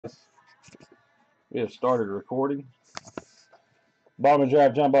We have started recording. Bowman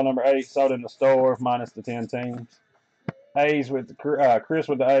Draft Jumbo number 8 sold in the store minus the 10 teams. A's with Chris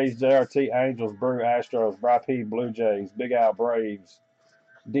with the A's, JRT Angels, Brew Astros, Bry P Blue Jays, Big Al Braves,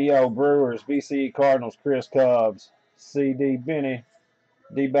 DO Brewers, VCE Cardinals, Chris Cubs, CD Benny,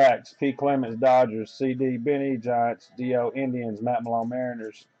 D-backs, P Clements Dodgers, CD Benny Giants, DO Indians, Matt Malone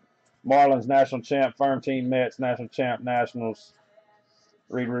Mariners, Marlins National Champ, Firm Team Mets, National Champ Nationals,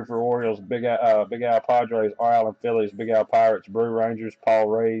 Reed Roofer Orioles, Big Al Padres, R. Allen Phillies, Big Al Pirates, Brew Rangers, Paul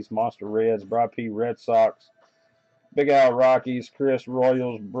Rays, Monster Reds, Bry P Red Sox, Big Al Rockies, Chris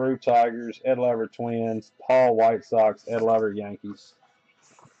Royals, Brew Tigers, Ed Lever Twins, Paul White Sox, Ed Lever Yankees.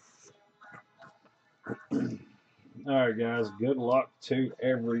 Alright guys, good luck to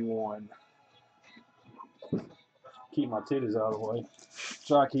everyone. Keep my titties out of the way.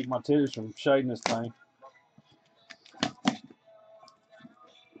 Try to keep my titties from shading this thing.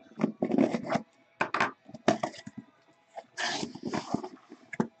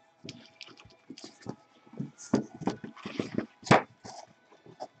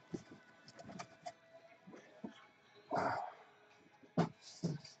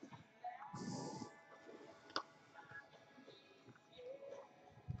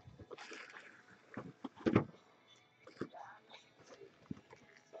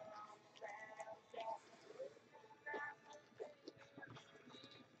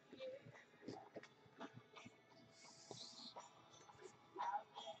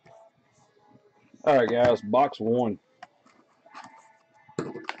 Alright guys, box 1.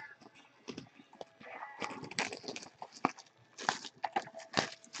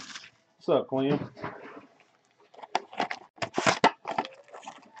 What's up, Clem?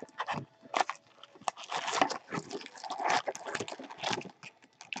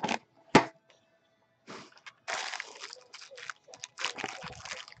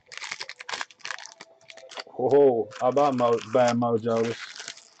 Oh, how about bad mojo?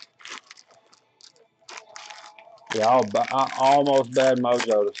 Yeah, I almost bad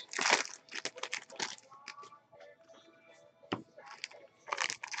mojo.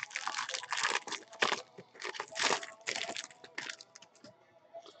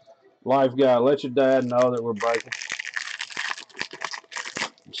 Life guy, let your dad know that we're breaking.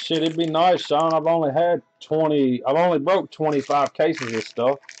 Shit, it'd be nice, Sean. I've only broke 25 cases of this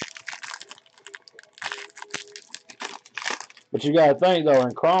stuff. But you gotta think though,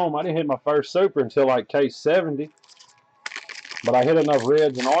 in Chrome, I didn't hit my first super until like case 70. But I hit enough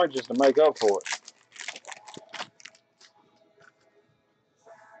reds and oranges to make up for it.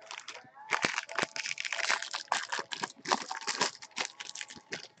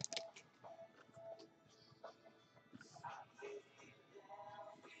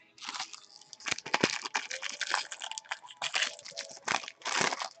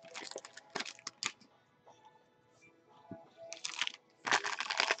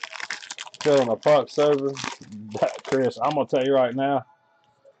 Filling a puck sober. Chris, I'm gonna tell you right now,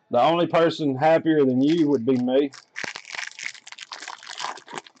 the only person happier than you would be me.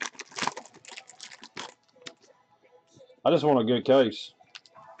 I just want a good case.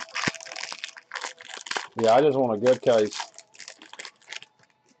 Yeah, I just want a good case.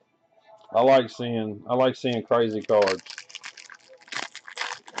 I like seeing crazy cards.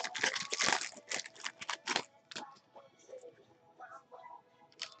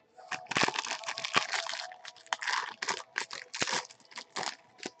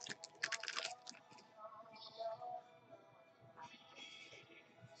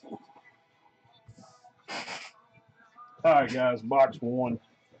 All right, guys, box 1.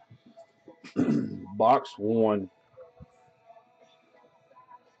 Box 1.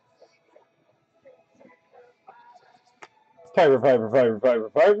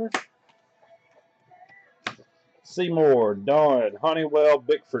 Paper. Seymour, Dawn, Honeywell,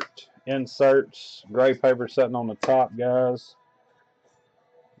 Bickford. Inserts. Gray paper sitting on the top, guys.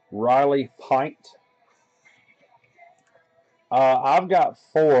 Riley Pint. I've got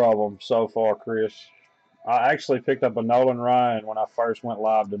 4 of them so far, Chris. I actually picked up a Nolan Ryan when I first went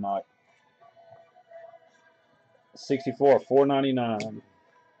live tonight. 64, $4.99.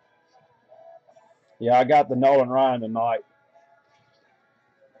 Yeah, I got the Nolan Ryan tonight.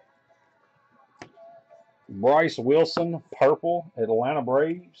 Bryce Wilson, purple, Atlanta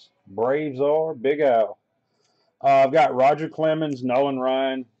Braves. Braves are Big Al. I've got Roger Clemens, Nolan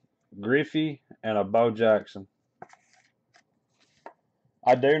Ryan, Griffey, and a Bo Jackson.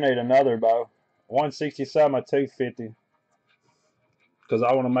 I do need another Bo. 167 or 250. Because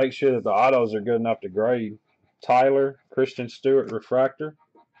I want to make sure that the autos are good enough to grade. Tyler, Christian Stewart, refractor.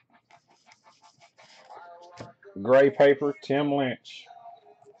 Gray paper, Tim Lynch.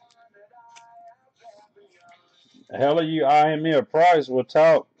 Hell of you eyeing me a price. We'll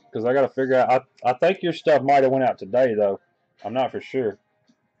talk because I got to figure out. I think your stuff might have went out today though. I'm not for sure.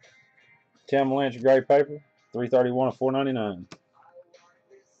 Tim Lynch gray paper, 331 of 499.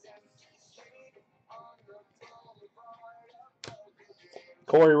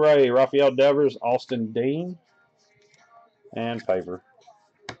 Corey Ray, Rafael Devers, Austin Dean, and paper.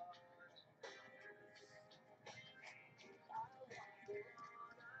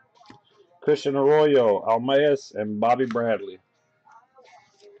 Christian Arroyo, Almeas, and Bobby Bradley.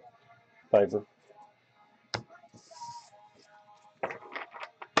 Paper.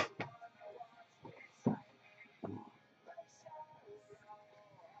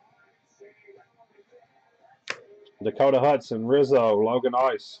 Dakota Hudson, Rizzo, Logan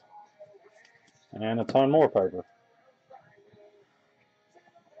Ice, and a ton more paper.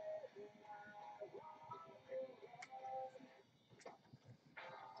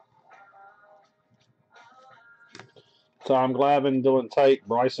 Tom Glavine, Dylan Tate,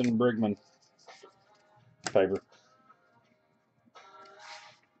 Bryson Brigman. Paper.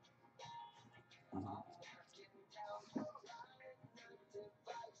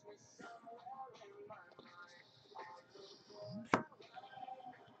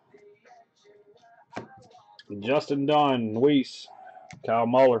 Justin Dunn, Weiss, Kyle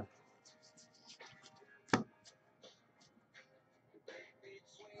Muller.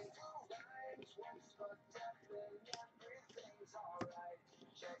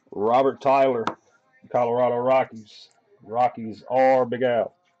 Robert Tyler, Colorado Rockies. Rockies are Big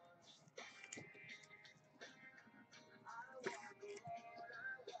Al.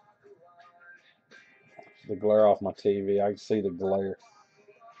 The glare off my TV. I can see the glare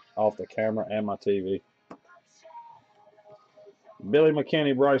off the camera and my TV. Billy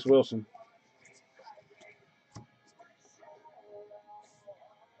McKinney, Bryce Wilson.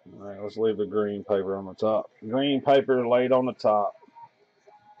 All right, let's leave the green paper on the top. Green paper laid on the top.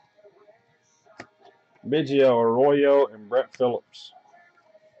 Biggio, Arroyo, and Brett Phillips.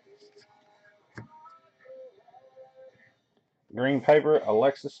 Green paper,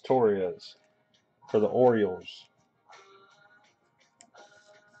 Alexis Torres for the Orioles.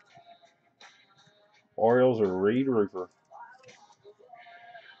 Orioles are Reed Roofer.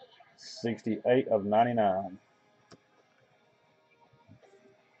 68 of 99.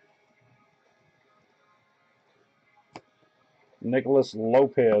 Nicholas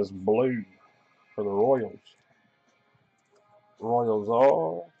Lopez, blue for the Royals. Royals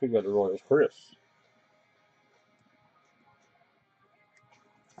are, who got the Royals? Chris.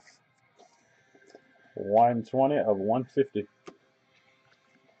 120 of 150.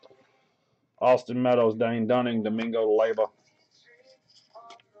 Austin Meadows, Dane Dunning, Domingo Leyba.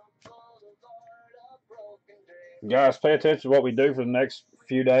 Guys, pay attention to what we do for the next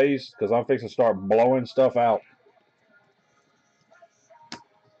few days because I'm fixing to start blowing stuff out.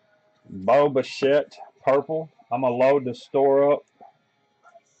 Bo Bichette, purple. I'm going to load the store up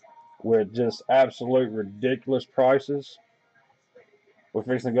with just absolute ridiculous prices. We're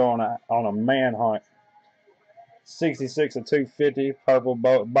fixing to go on a manhunt. 66 of 250, purple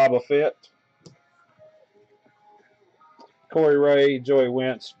Boba Fett. Corey Ray, Joey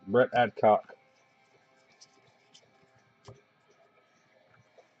Wentz, Brett Adcock.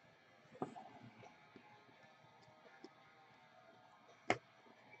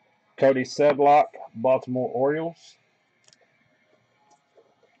 Cody Sedlock, Baltimore Orioles.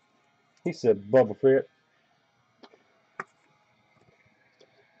 He said Boba Fett.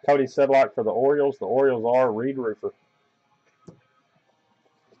 Cody Sedlock for the Orioles. The Orioles are Reed Roofer.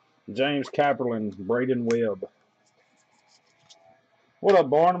 James Kapperlin, Braden Webb. What up,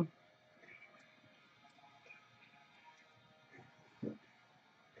 Barnum?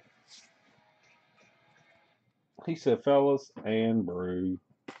 He said, fellas and brew.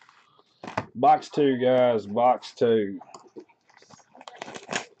 Box 2, guys. Box 2.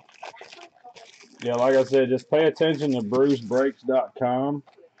 Yeah, like I said, just pay attention to BruceBreaks.com,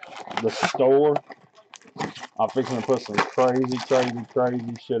 the store. I'm fixing to put some crazy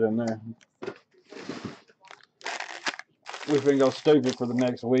shit in there. We've been go stupid for the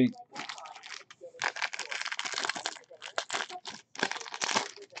next week.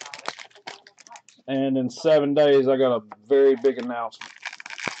 And in 7 days, I got a very big announcement.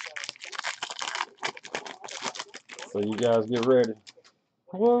 So you guys get ready.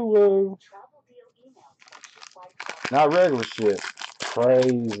 Woo woo. Not regular shit.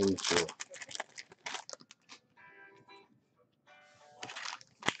 Crazy shit.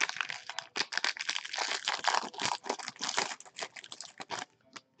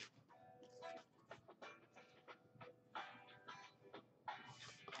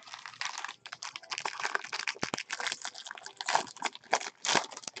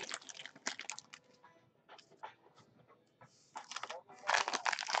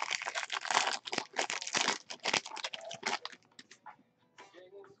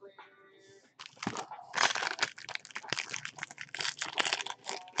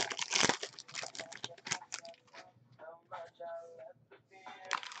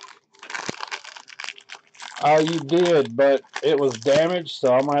 Oh, you did, but it was damaged,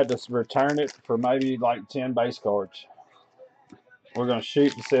 so I'm going to have to return it for maybe like 10 base cards. We're going to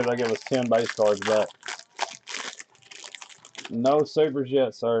shoot to see if they give us 10 base cards back. No supers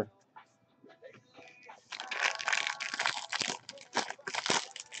yet, sir.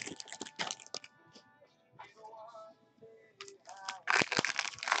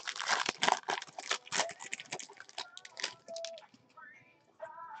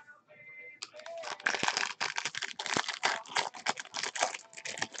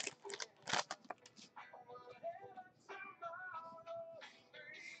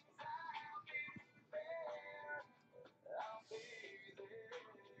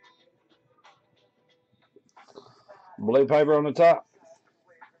 Blue paper on the top.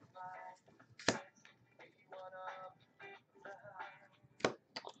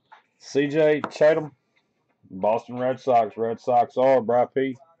 CJ Chatham, Boston Red Sox. Red Sox are Bry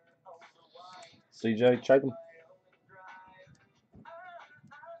P. CJ Chatham.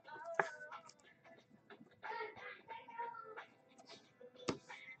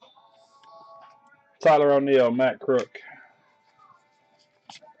 Tyler O'Neill, Matt Crook.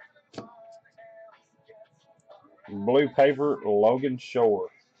 Blue paper, Logan Shore.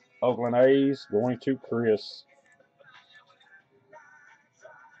 Oakland A's going to Chris.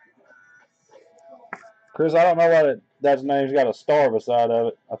 Chris, I don't know why that name's got a star beside of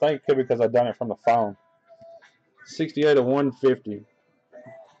it. I think it could be because I've done it from the phone. 68 of 150.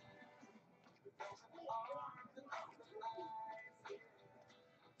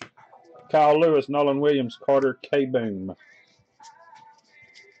 Kyle Lewis, Nolan Williams, Carter K. Boom.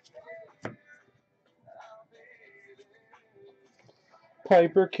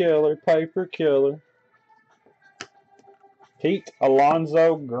 Paper killer, paper killer. Pete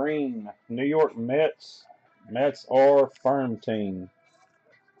Alonso Green, New York Mets. Mets are firm team.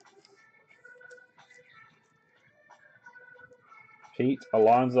 Pete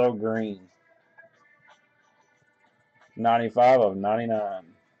Alonso Green. 95 of 99.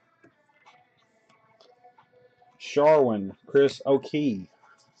 Sharwin, Chris O'Kee.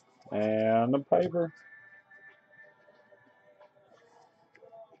 And the paper.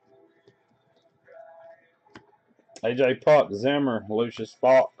 AJ Puck, Zimmer, Lucius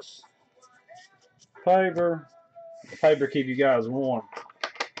Fox. Paper. The paper keep you guys warm.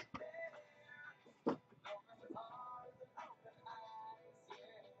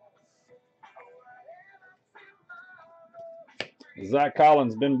 Zach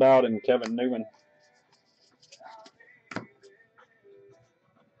Collins, Ben Bowden, Kevin Newman.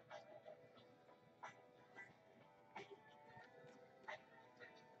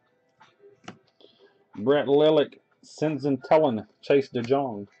 Brett Lillick, Sinzin Tellen, Chase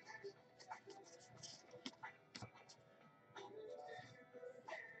DeJong.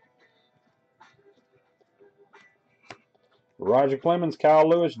 Roger Clemens, Kyle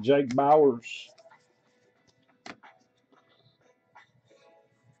Lewis, Jake Bowers.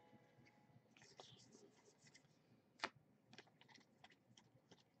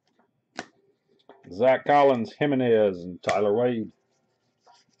 Zach Collins, Jimenez, and Tyler Wade.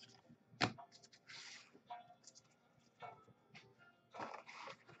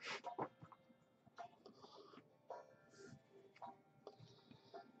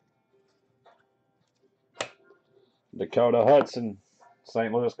 Dakota Hudson,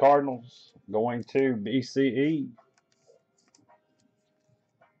 St. Louis Cardinals, going to BCE.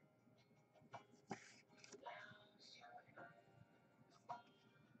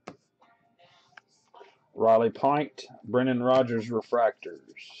 Riley Pint, Brennan Rogers Refractors.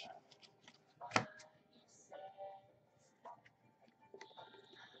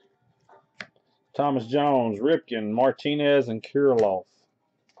 Thomas Jones, Ripken, Martinez, and Kirilloff.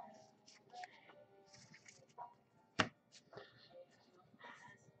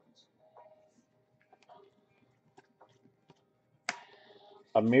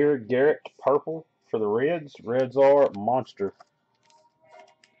 Amir Garrett, purple for the Reds. Reds are monster.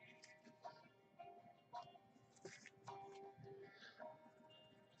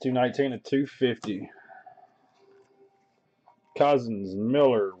 219 to 250. Cousins,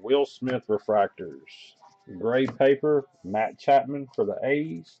 Miller, Will Smith refractors. Gray paper, Matt Chapman for the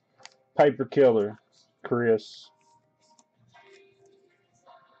A's. Paper killer, Chris.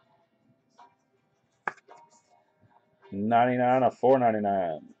 $99 of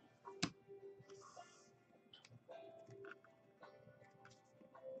 $4.99.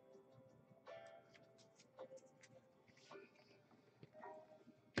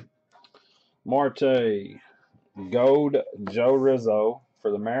 Marte, Gold, Joe Rizzo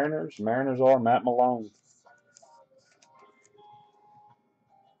for the Mariners. Mariners are Matt Malone.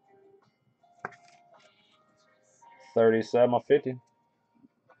 37 of 50.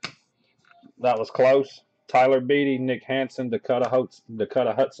 That was close. Tyler Beatty, Nick Hansen, Dakota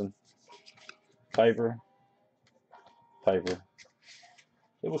Hudson. Paper. Paper.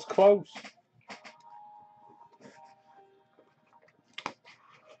 It was close.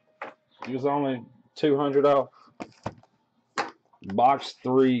 He was only 200 off. Box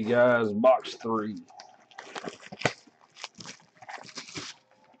 3, guys. Box 3.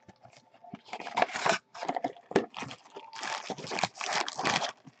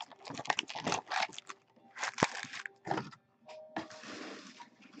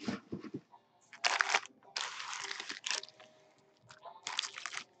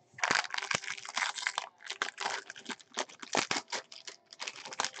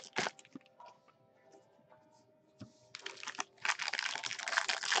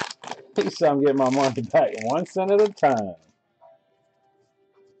 At least I'm getting my money back 1 cent at a time.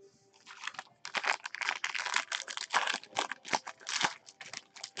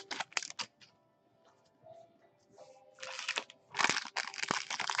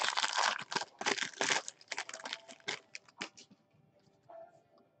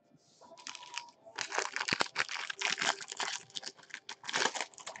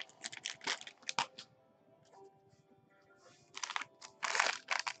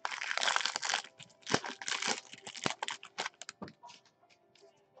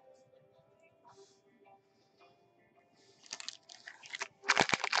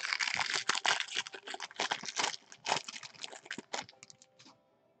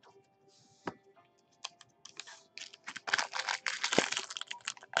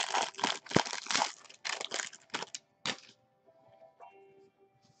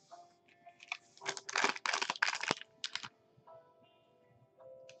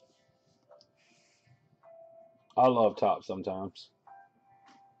 I love top sometimes.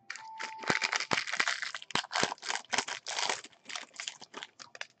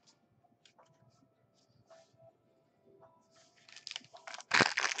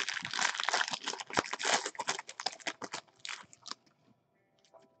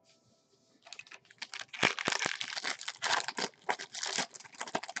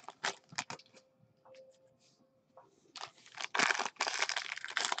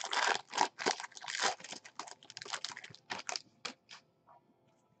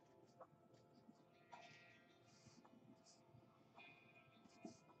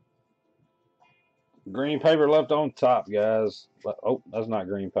 Green paper left on top, guys. Oh, that's not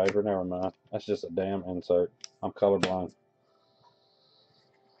green paper. Never mind. That's just a damn insert. I'm colorblind.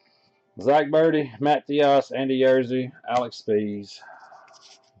 Zach Birdie, Matt Diaz, Andy Yerzy, Alex Spees.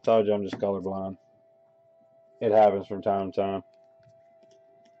 Told you I'm just colorblind. It happens from time to time.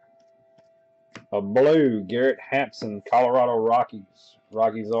 A blue, Garrett Hampson, Colorado Rockies.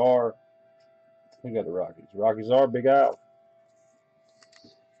 Rockies are. Who got the Rockies? Rockies are Big Al.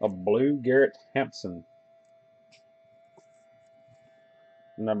 A blue, Garrett Hampson.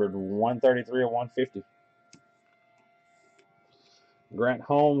 Numbered 133 of 150. Grant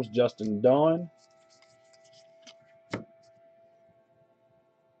Holmes, Justin Dunn.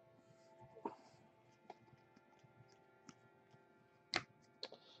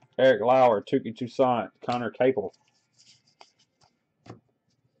 Eric Lauer, Tukey Toussaint, Connor Capel.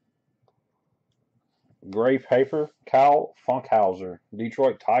 Gray paper, Kyle Funkhauser,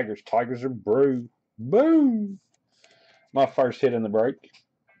 Detroit Tigers. Tigers are brew. Boom! My first hit in the break.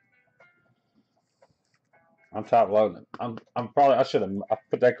 I'm top loading it. I should have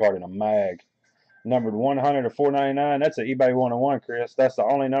put that card in a mag. Numbered 100 of 499. That's an eBay 101, Chris. That's the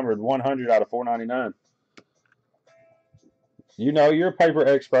only numbered 100 out of 499. You know, you're a paper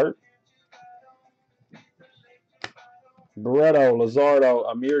expert. Barreto, Lazardo,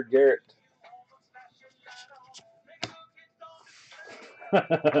 Amir Garrett.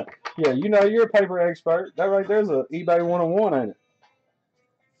 Yeah, you know, you're a paper expert. That right there's an eBay 101, ain't it?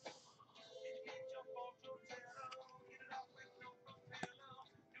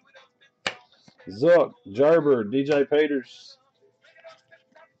 Zook, Gerber, DJ Peters.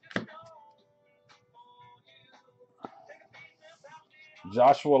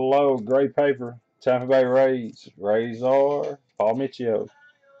 Joshua Lowe, gray paper. Tampa Bay Rays. Rays are Paul Michio.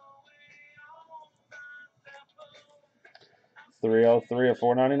 303 of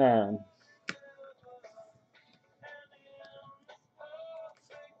 499.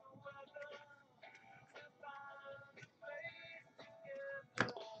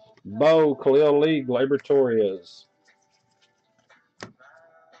 Bo, Khalil Lee, Gleyber Torres.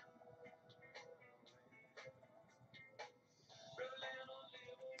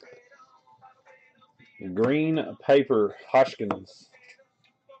 Green paper, Hoskins.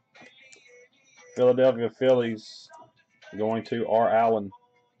 Philadelphia Phillies. Going to R. Allen.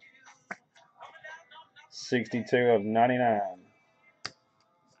 62 of 99.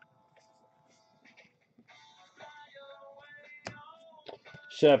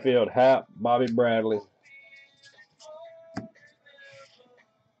 Sheffield, Hap, Bobby Bradley.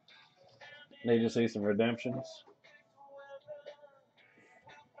 Need to see some redemptions.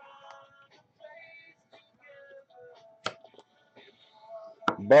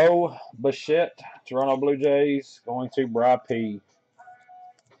 Bo Bichette, Toronto Blue Jays, going to Bry P.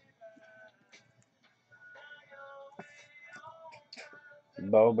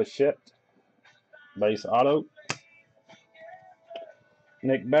 Bo Bichette, base auto.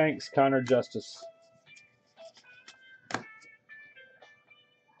 Nick Banks, Connor Justice.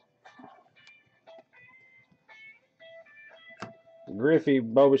 Griffey,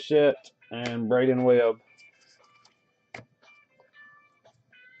 Bo Bichette, and Braden Webb.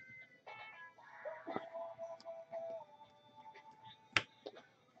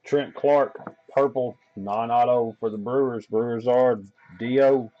 Trent Clark, purple, non-auto for the Brewers. Brewers are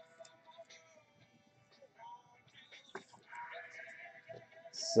D.O.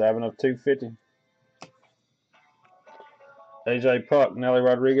 7 of 250. A.J. Puck, Nelly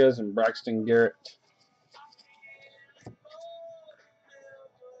Rodriguez, and Braxton Garrett.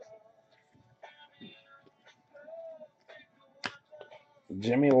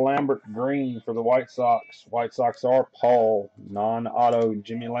 Jimmy Lambert, green for the White Sox. White Sox are Paul, non-auto,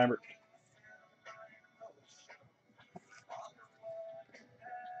 Jimmy Lambert.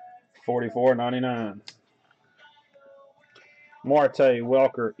 $44.99. Marte,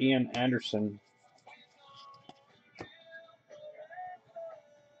 Welker, Ian Anderson.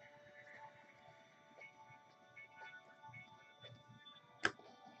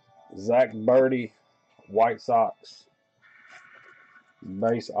 Zach Birdie, White Sox.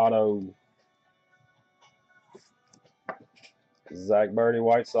 Base auto. Zach Birdie,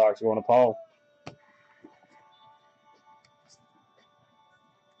 White Sox, going to Paul.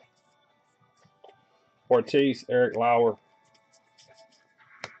 Ortiz, Eric Lauer.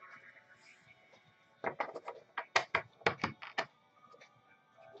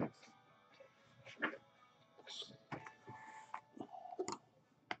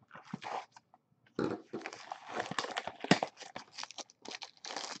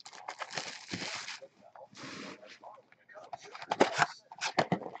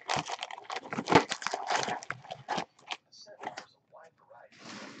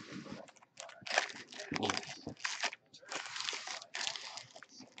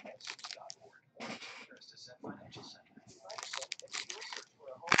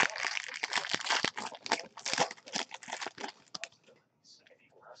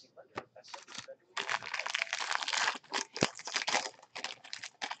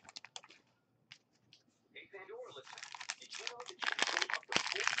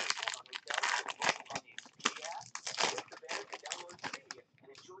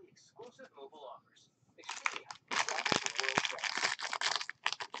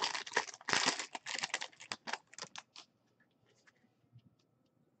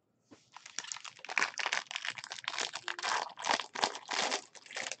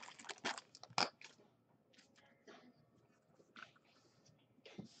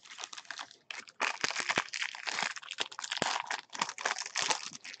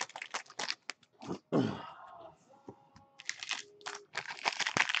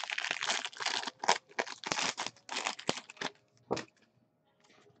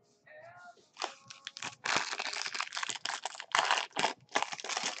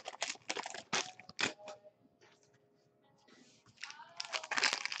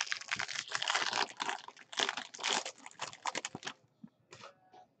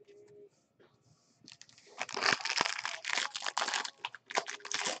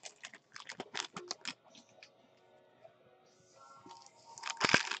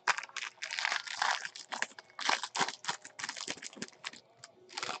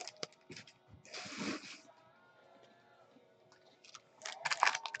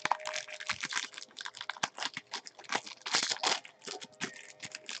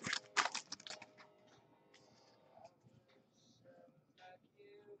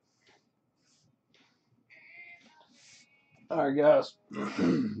 All right, guys.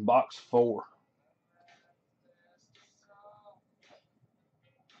 Box 4.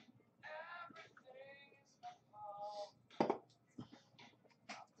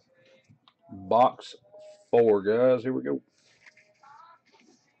 Box 4, guys. Here we go.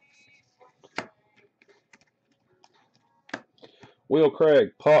 Will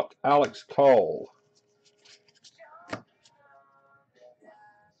Craig, Puck, Alex Cole.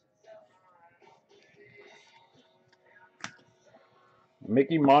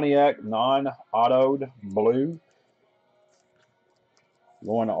 Mickey Moniak non-autoed blue.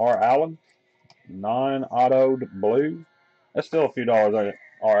 Going to R. Allen. Non-autoed blue. That's still a few dollars, ain't it?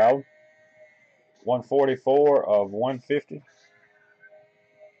 R. Allen. 144 of 150.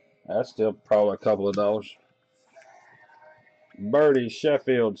 That's still probably a couple of dollars. Birdie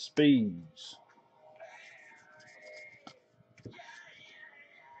Sheffield Speeds.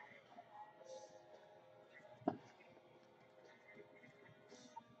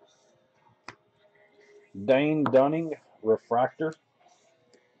 Dane Dunning Refractor.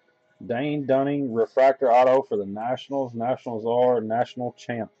 Dane Dunning Refractor Auto for the Nationals. Nationals are national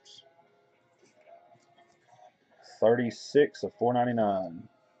champs. 36 of 499.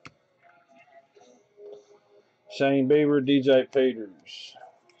 Shane Bieber, DJ Peters.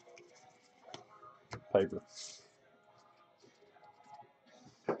 Paper.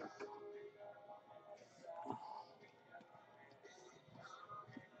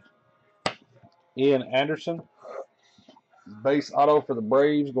 Ian Anderson. Base auto for the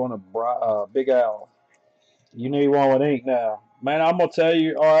Braves going to Big Al. You need one with ink now. Man, I'm going to tell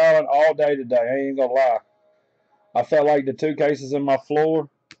you, Allen, all day today. I ain't going to lie. I felt like the two cases in my floor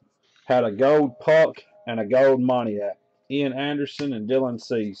had a gold Puck and a gold Moniak. Ian Anderson and Dylan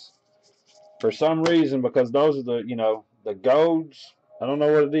Cease. For some reason, because those are the golds, I don't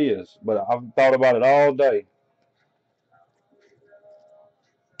know what it is, but I've thought about it all day.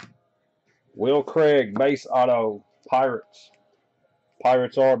 Will Craig, base auto, Pirates.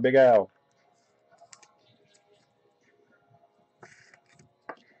 Pirates are Big Al.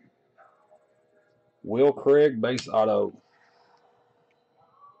 Will Craig, base auto.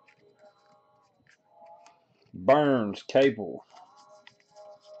 Burns, Capel.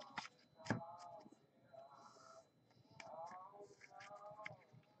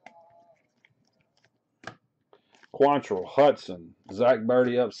 Quantrill, Hudson. Zach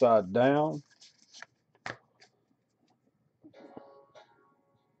Birdie upside down.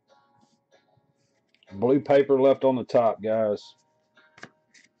 Blue paper left on the top, guys.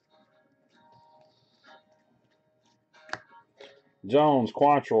 Jones,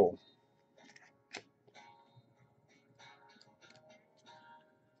 Quantrill.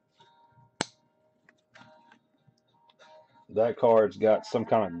 That card's got some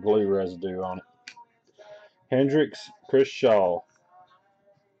kind of glue residue on it. Hendricks, Chris Shaw.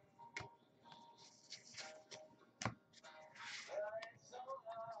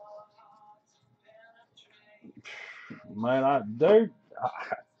 Man, I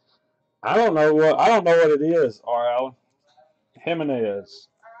don't know what it is, R. Allen. Jimenez.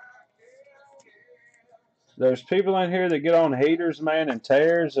 There's people in here that get on haters, man, and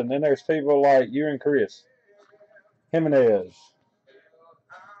tears, and then there's people like you and Chris. Jimenez.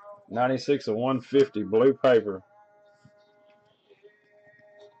 96 of 150, blue paper.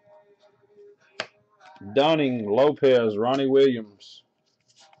 Dunning, Lopez, Ronnie Williams.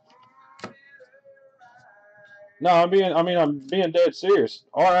 No, I'm being dead serious.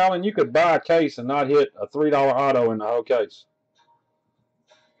 R. Allen, you could buy a case and not hit a $3 auto in the whole case.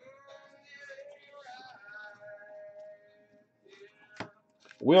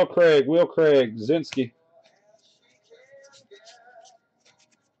 Will Craig, Zinski.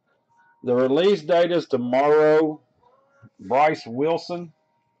 The release date is tomorrow. Bryce Wilson.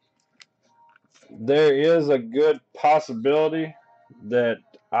 There is a good possibility that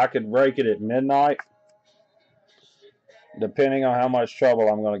I could break it at midnight, depending on how much trouble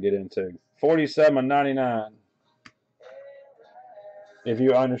I'm going to get into. 47.99. If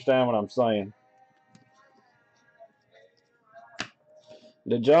you understand what I'm saying.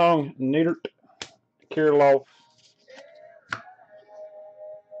 DeJong, Niedert, Kirilov.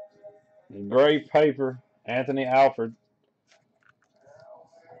 Gray paper, Anthony Alford.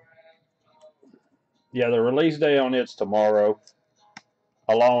 Yeah, the release day on it's tomorrow,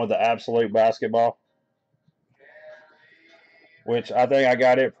 along with the Absolute Basketball, which I think I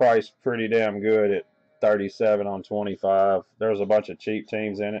got it priced pretty damn good at 37 on 25. There's a bunch of cheap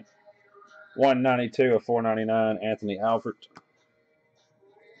teams in it. 192 of 499, Anthony Alford.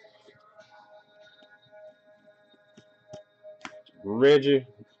 Reggie,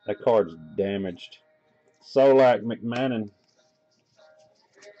 that card's damaged. Solak, McMahon.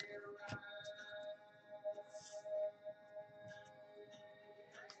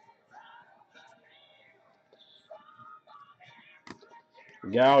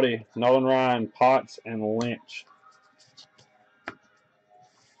 Gowdy, Nolan Ryan, Potts, and Lynch.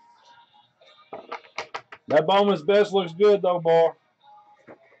 That Bowman's Best looks good, though, boy.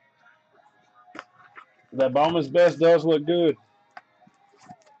 That Bowman's Best does look good.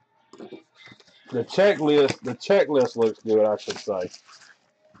 The checklist looks good, I should say.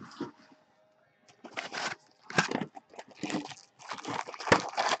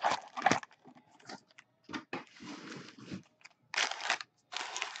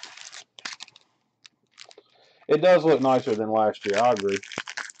 It does look nicer than last year. I agree.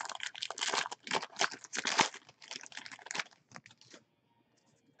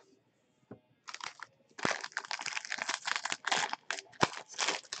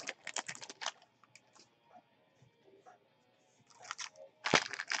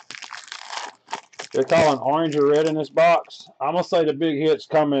 They're calling orange or red in this box. I'm going to say the big hit's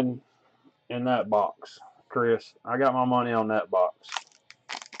coming in that box, Chris. I got my money on that box.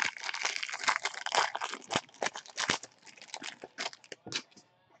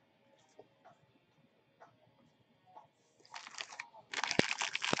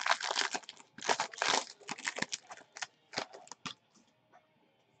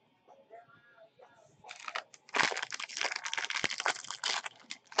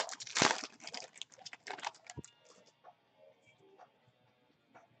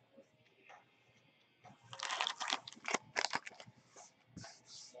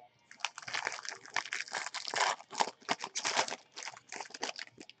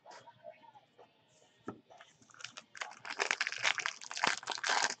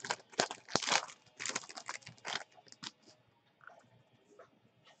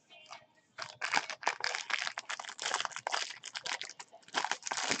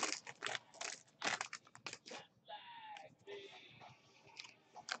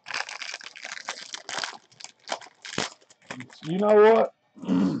 You know what?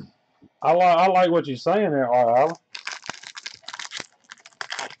 I like what you're saying there, R.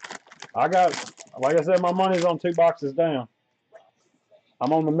 I got, like I said, my money's on 2 boxes down.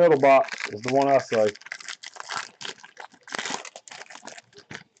 I'm on the middle box, is the one I say.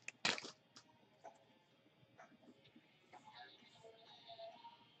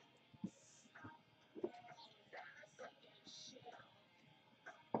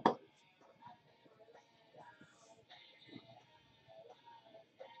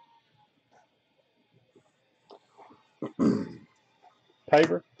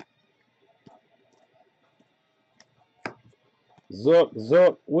 Paper.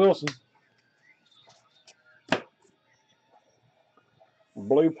 Zook, Wilson.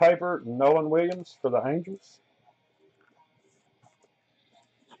 Blue paper, Nolan Williams for the Angels.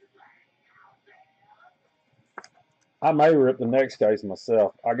 I may rip the next case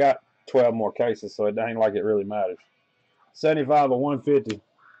myself. I got 12 more cases, so it ain't like it really matters. 75 or 150.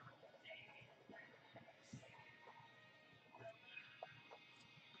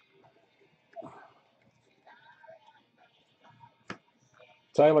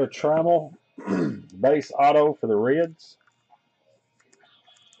 Taylor Trammell, base auto for the Reds.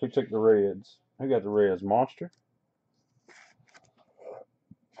 Who took the Reds? Who got the Reds? Monster?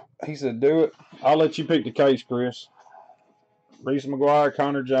 He said, do it. I'll let you pick the case, Chris. Reese McGuire,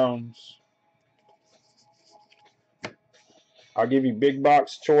 Connor Jones. I'll give you big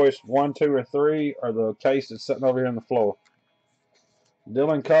box choice 1, 2, or 3, or the case that's sitting over here on the floor.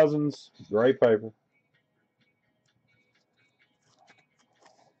 Dylan Cousins, gray paper.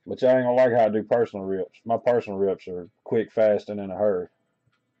 But y'all ain't gonna like how I do personal rips. My personal rips are quick, fast, and in a hurry.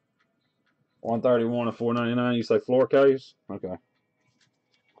 131 to 499. You say floor case? Okay.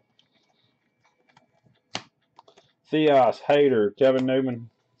 Theos, Hader, Kevin Newman.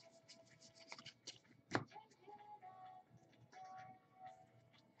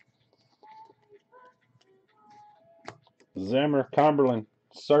 Zimmer, Cumberland,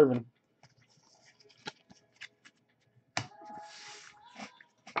 Servin.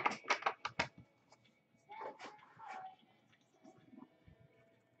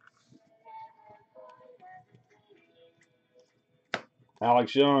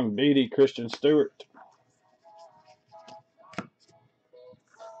 Alex Young, Beatty, Christian Stewart.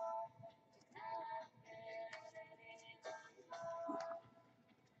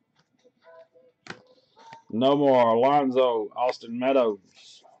 No more. Alonzo, Austin Meadows.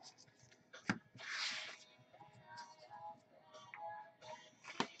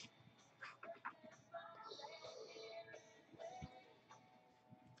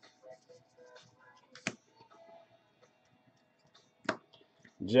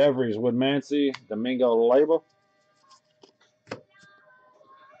 Jeffries, Woodmansey, Domingo Leyba.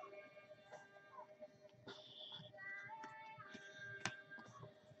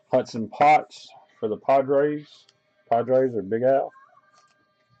 Hudson Potts for the Padres. Padres or Big Al.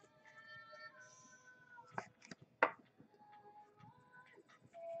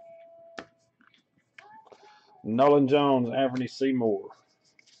 Nolan Jones, Anthony Seymour.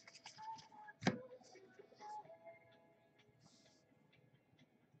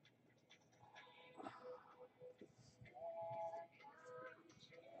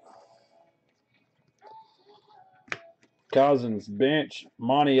 Cousins bench.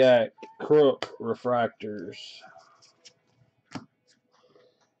 Moniak Crook refractors.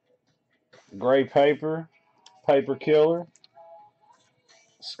 Gray paper. Paper killer.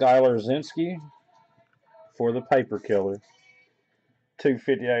 Skylar Zinski for the paper killer.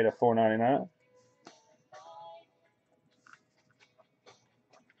 258 of 499.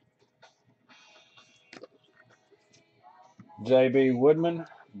 JB Woodman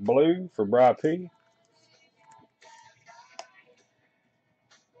blue for Bry P.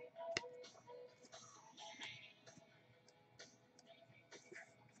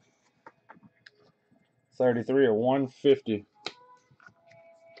 $33 of 150.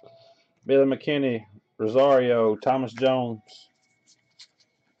 Billy McKinney, Rosario, Thomas Jones.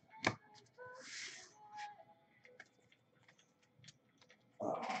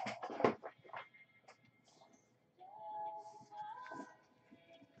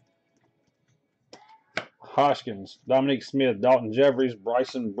 Hoskins, Dominique Smith, Dalton Jeffries,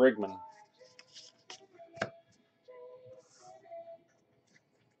 Bryson Brigman.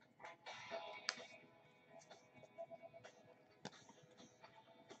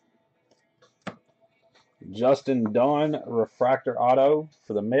 Justin Dunn, refractor auto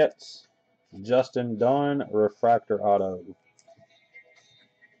for the Mets. Justin Dunn, refractor auto.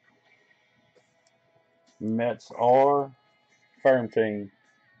 Mets are firm team.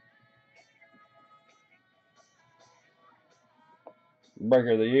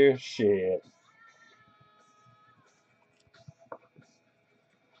 Breaker of the year, shit.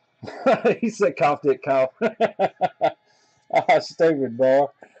 He said coughed it, cough. Ah, stupid boy.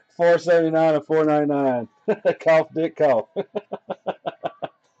 479 and 499. Cough dick cough.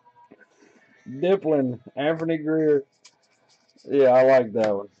 Dipplin, Anthony Greer. Yeah, I like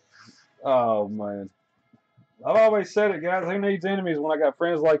that one. Oh man. I've always said it, guys. Who needs enemies when I got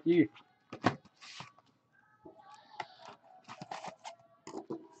friends like you?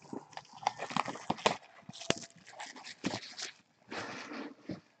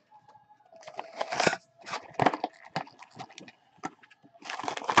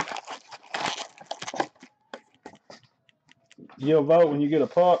 You'll vote when you get a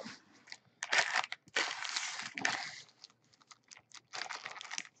pup.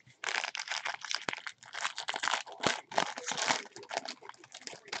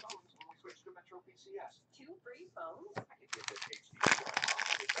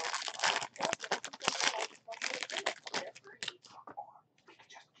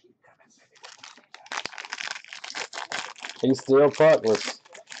 He's still puckless.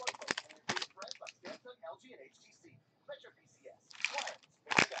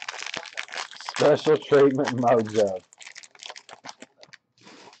 Special treatment mojo.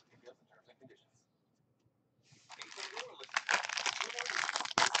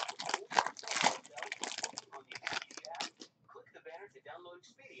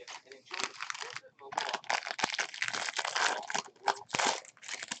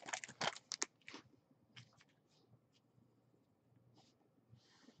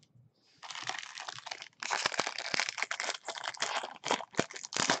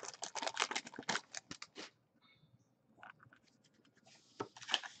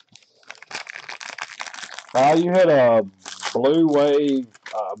 Oh, you had a blue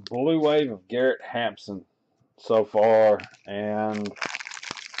wave of Garrett Hampson so far, and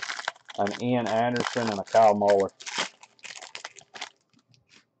an Ian Anderson and a Kyle Muller.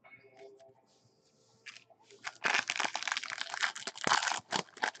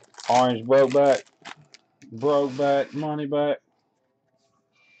 Orange broke back, money back.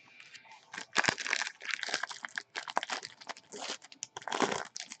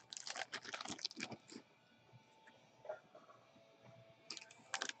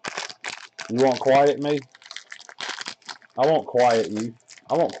 You won't quiet me? I won't quiet you.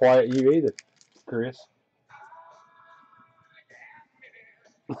 I won't quiet you either, Chris.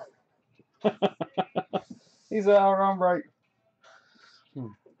 He's out on break.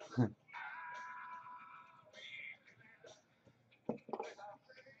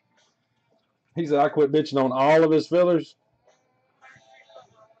 He said I quit bitching on all of his fillers.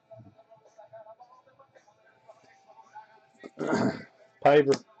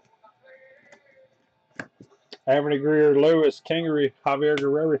 Paper. Anthony Greer, Lewis, Kingery, Javier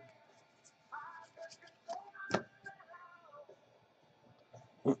Guerrero.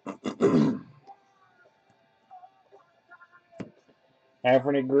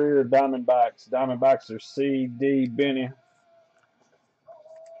 Anthony Greer, Diamondbacks. Diamondbacks are C.D. Benny.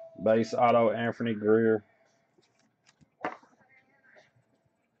 Base auto, Anthony Greer.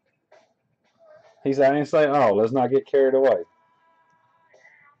 He said, I didn't say, oh, let's not get carried away.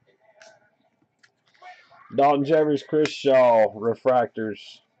 Dalton Jeffries, Chris Shaw, refractors,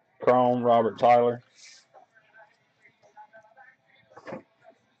 Chrome, Robert Tyler.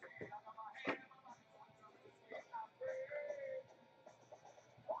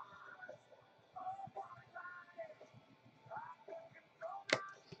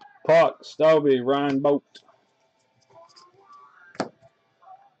 Puck, Stobie, Ryan Boat.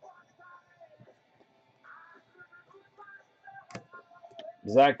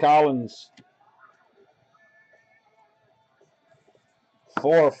 Zach Collins,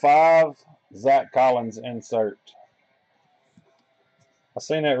 4 or 5. Zach Collins insert. I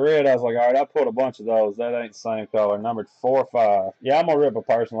seen that red. I was like, all right, I pulled a bunch of those. That ain't the same color. Numbered 4 or 5. Yeah, I'm going to rip a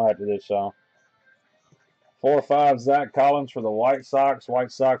personal after this, show. 4 or 5, Zach Collins for the White Sox.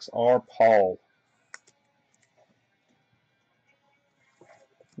 White Sox are Paul.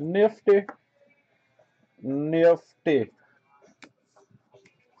 Nifty. Nifty.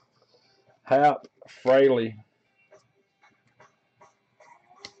 Hap Fraley.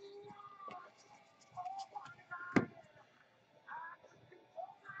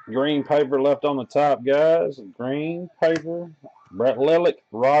 Green paper left on the top, guys. Green paper. Brett Lillick,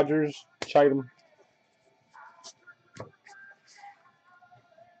 Rogers, Chatham.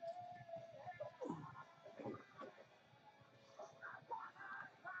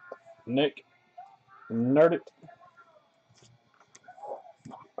 Nick Nerdit.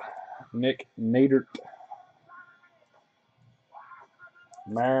 Nick Neidert.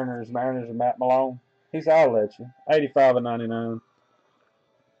 Mariners and Matt Malone. He's all at you. 85 of 99.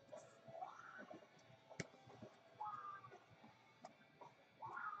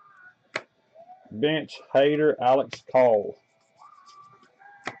 Bench hater Alex Cole.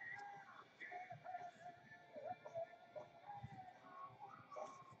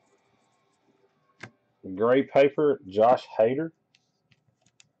 Gray paper Josh Hader.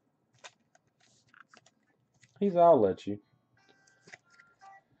 He's all at you.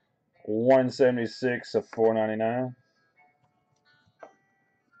 176 of 499.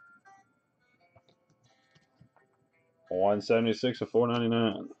 $176 of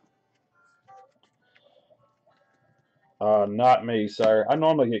 $4.99. Not me, sir. I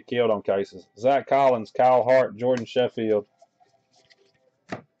normally get killed on cases. Zach Collins, Kyle Hart, Jordan Sheffield.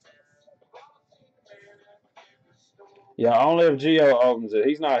 Yeah, only if Gio opens it.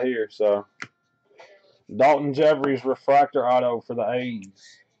 He's not here, so. Dalton Jeffries, refractor auto for the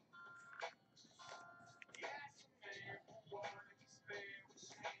A's.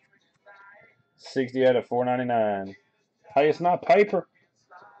 $68 of $4.99. Hey, it's not paper.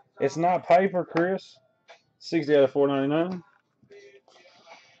 It's not paper, Chris. $68 of $4.99.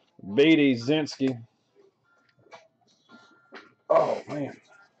 Beatty Zinsky. Oh, man.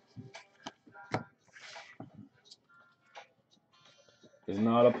 It's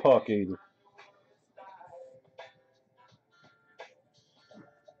not a puck either.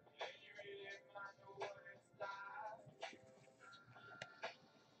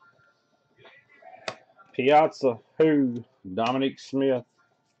 Piazza, who? Dominic Smith.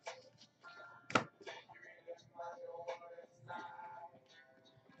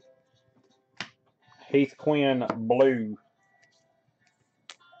 Heath Quinn, blue.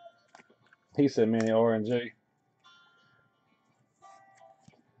 He said mini RNG.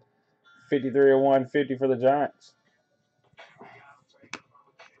 53 of 150 for the Giants.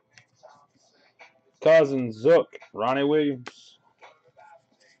 Cousins, Zook, Ronnie Williams.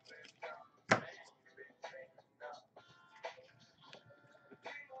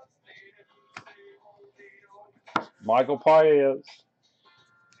 Michael Paez,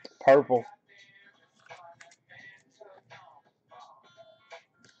 purple.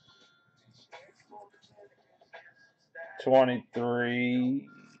 $23.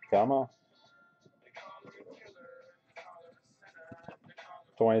 Come on.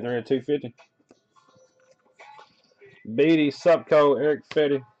 23 of 250. Beatty, Supco, Eric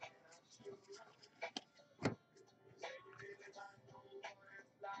Fetty.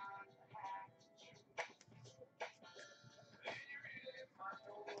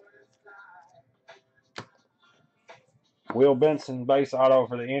 Will Benson, base auto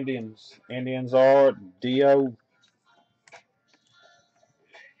for the Indians. Indians are Dio.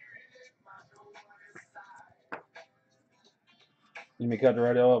 Let me cut the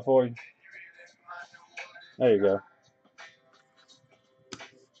radio up for you. There you go.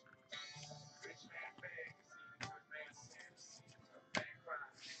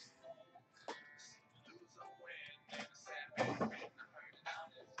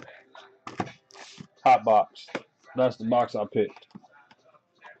 Hot box. That's the box I picked.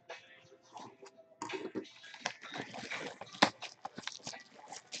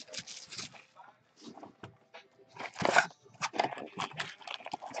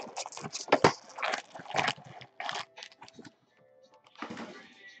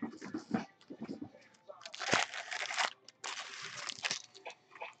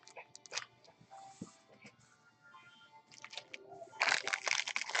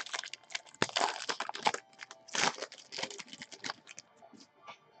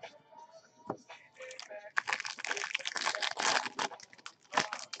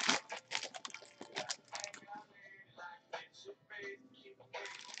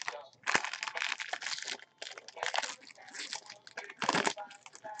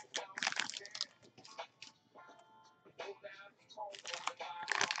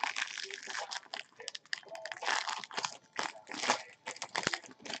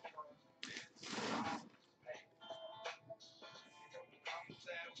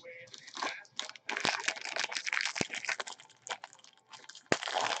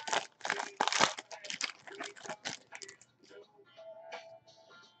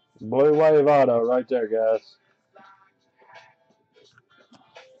 Blue Wave Auto right there, guys.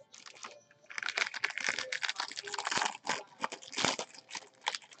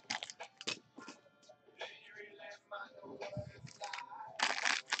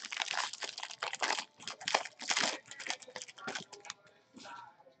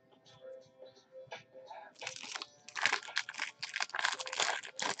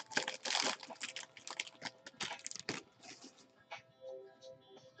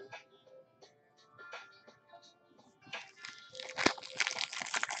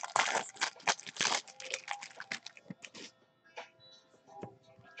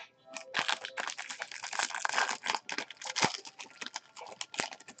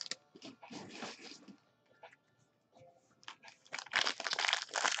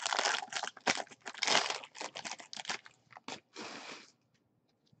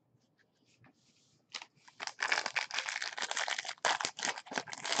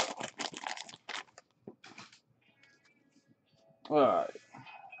 All right.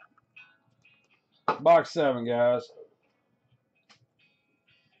 Box 7, guys.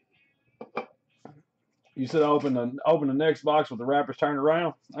 You said open the next box with the wrappers turned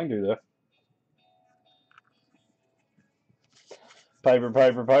around. I can do that. Paper,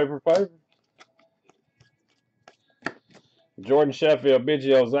 paper, paper, paper. Jordan Sheffield,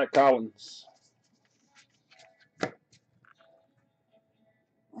 Biggio, Zach Collins.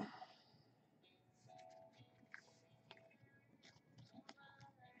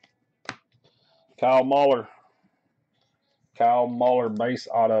 Kyle Muller. Kyle Muller, base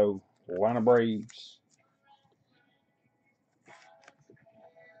auto. Atlanta Braves.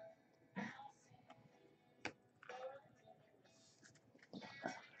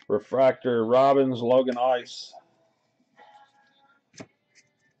 Refractor, Robbins, Logan Ice.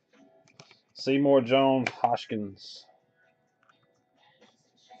 Seymour Jones, Hoskins.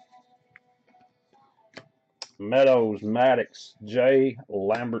 Meadows, Maddox, Jay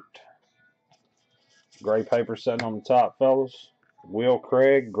Lambert. Gray paper sitting on the top, fellas. Will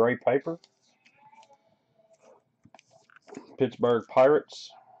Craig, gray paper. Pittsburgh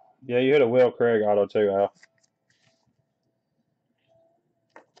Pirates. Yeah, you hit a Will Craig auto too, Al.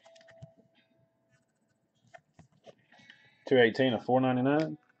 $218 of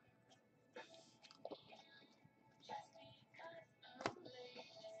 $4.99.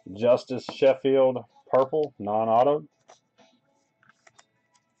 Justice Sheffield, purple, non-auto.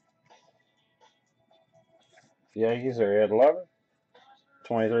 Yankees are at 11.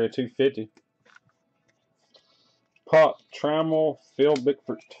 23 of 250. Pop, Trammell, Phil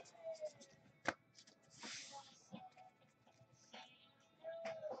Bickford.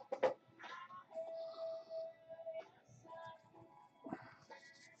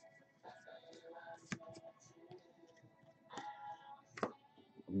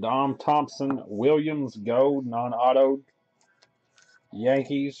 Dom Thompson, Williams, gold, non-auto.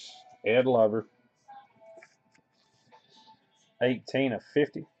 Yankees, Ed Lover. 18 of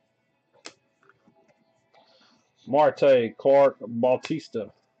 50. Marte, Clark,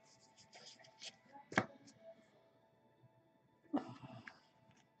 Bautista.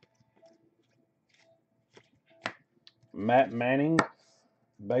 Matt Manning,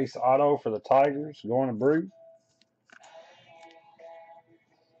 base auto for the Tigers, going to Brew.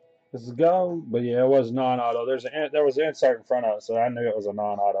 This is gold, but yeah, it was non-auto. There was an insert in front of it, so I knew it was a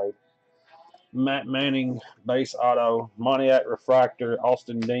non-auto. Matt Manning, base auto. Moniak refractor,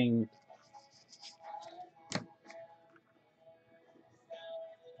 Austin Dean.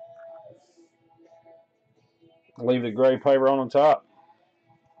 Leave the gray paper on the top.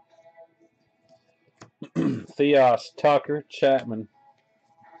 Theos, Tucker, Chapman.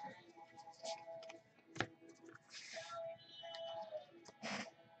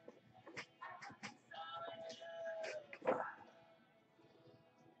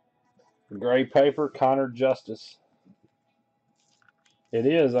 Gray paper, Connor Justice. It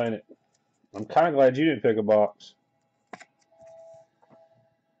is, ain't it? I'm kind of glad you didn't pick a box.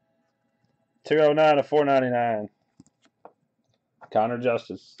 209 to 499. Connor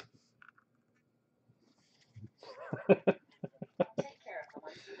Justice.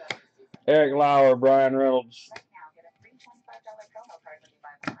 Eric Lauer, Brian Reynolds. Right now, get a free $25 promo card when you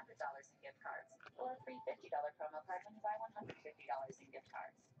buy $100 in gift cards, or a free $50 promo card when you buy $150 in gift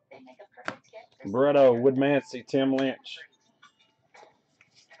cards. They make a perfect gift for Bretto, Woodmansey, Tim Lynch.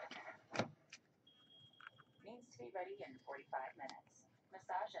 Needs to be ready in 45 minutes.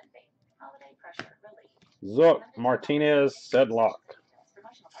 Massage and bait. Holiday pressure relief. Zook, Martinez, Sedlock.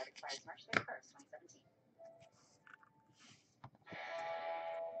 Promotional card expires March 31st, 2017.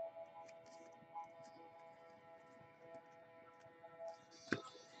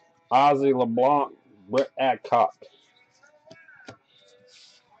 Ozzie LeBlanc, Brett Adcock.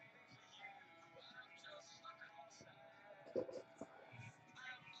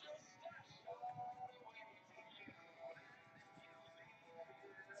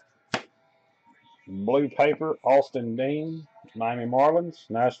 Blue paper, Austin Dean, Miami Marlins,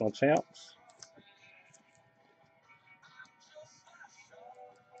 national champs.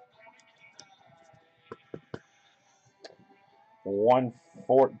 $114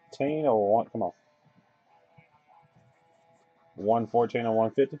 or one. Come on. 114 or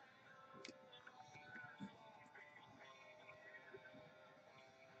 150.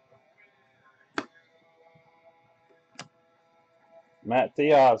 Matt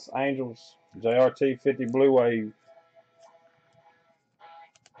Theos, Angels, JRT 50 Blue Wave.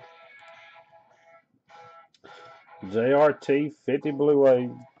 JRT 50 Blue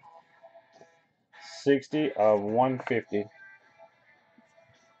Wave. 60 of 150.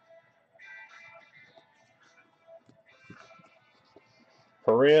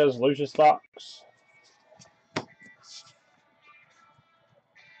 Perez, Lucius Fox.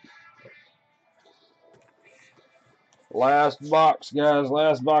 Last box, guys.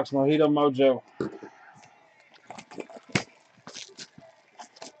 Last box. Mojito Mojo.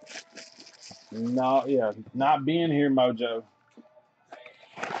 No, yeah. Not being here, Mojo.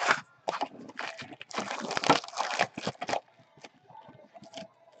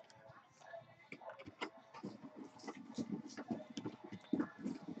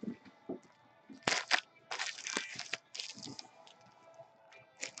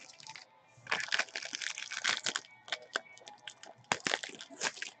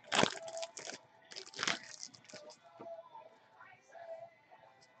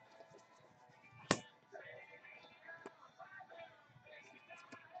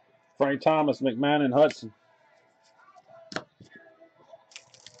 Frank Thomas, McMahon, and Hudson.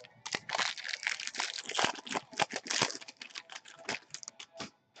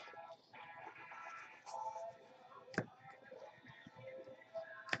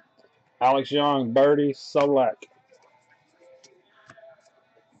 Alex Young, Birdie, Solak.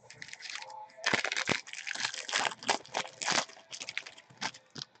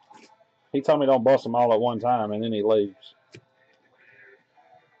 He told me don't bust them all at one time, and then he leaves.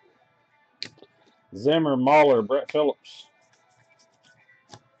 Zimmer, Mahler, Brett Phillips.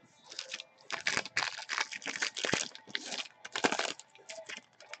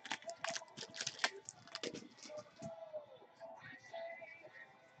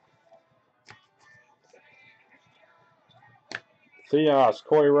 Theos,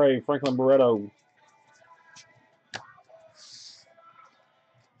 Corey Ray, Franklin Barreto.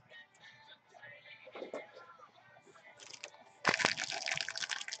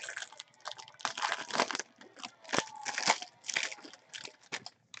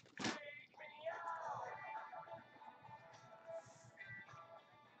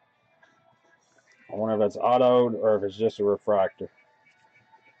 I wonder if that's autoed or if it's just a refractor.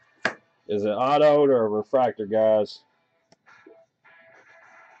 Is it autoed or a refractor, guys?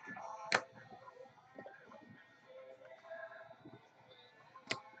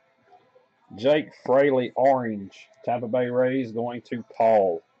 Jake Fraley, orange. Tampa Bay Rays going to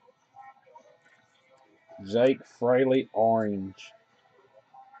Paul. Jake Fraley, orange.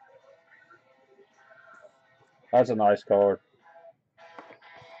 That's a nice card.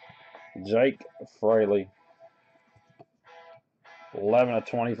 Jake Fraley. 11 of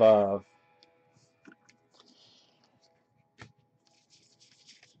 25.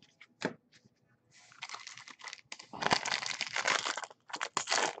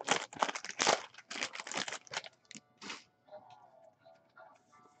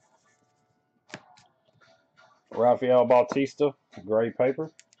 Rafael Bautista, gray paper.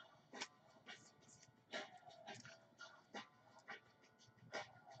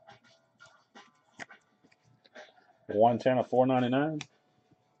 $110 of $4.99.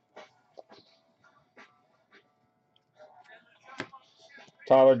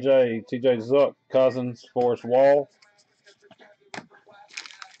 Tyler J, TJ Zook, Cousins, Forrest Wall.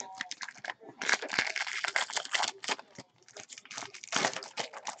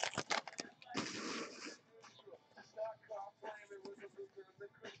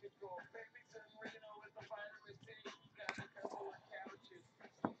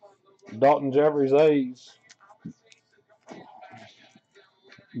 Dalton Jeffries, A's.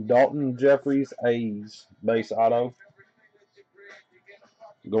 Dalton Jeffries, A's. Base auto.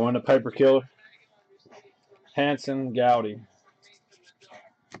 Going to Paper Killer. Hanson, Gowdy.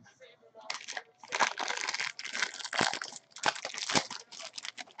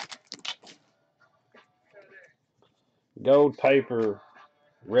 Gold paper.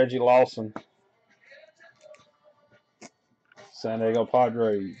 Reggie Lawson, San Diego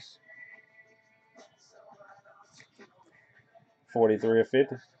Padres. 43 of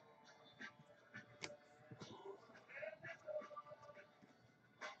 50.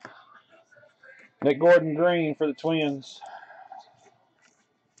 Nick Gordon Green for the Twins.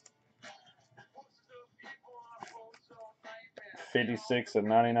 56 of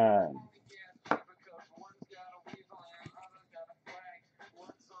 99.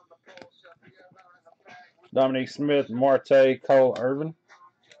 Dominique Smith, Marte, Cole Irvin.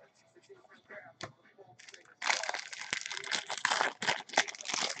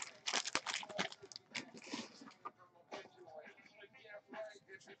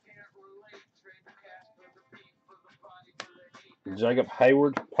 Jacob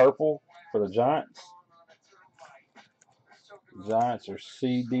Hayward, purple for the Giants. Giants are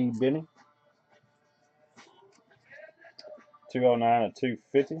C.D. Benny. 209 of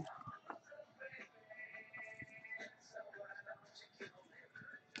 250.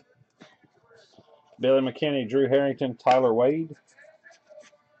 Billy McKinney, Drew Harrington, Tyler Wade.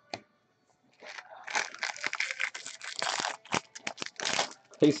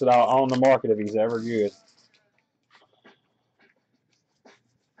 He said I'll own the market if he's ever good.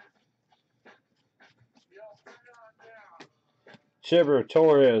 Chipper,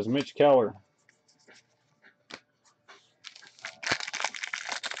 Torres, Mitch Keller.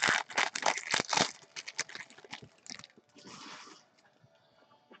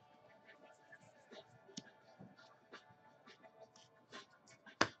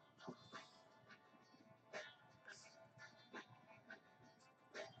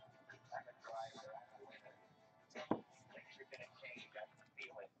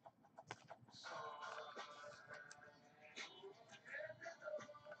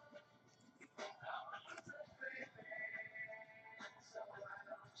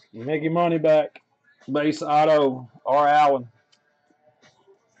 Mickey Money back. Base auto, R. Allen.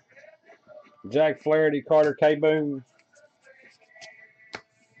 Jack Flaherty, Carter K. Boone.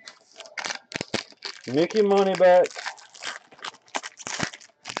 Mickey Money back.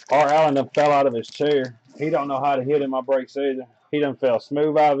 R. Allen done fell out of his chair. He don't know how to hit in my breaks either. He done fell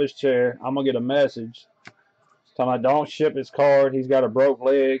smooth out of his chair. I'm going to get a message telling him don't ship his card. He's got a broke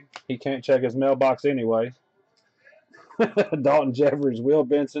leg. He can't check his mailbox anyway. Dalton Jeffries, Will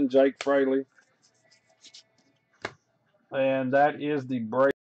Benson, Jake Fraley. And that is the break.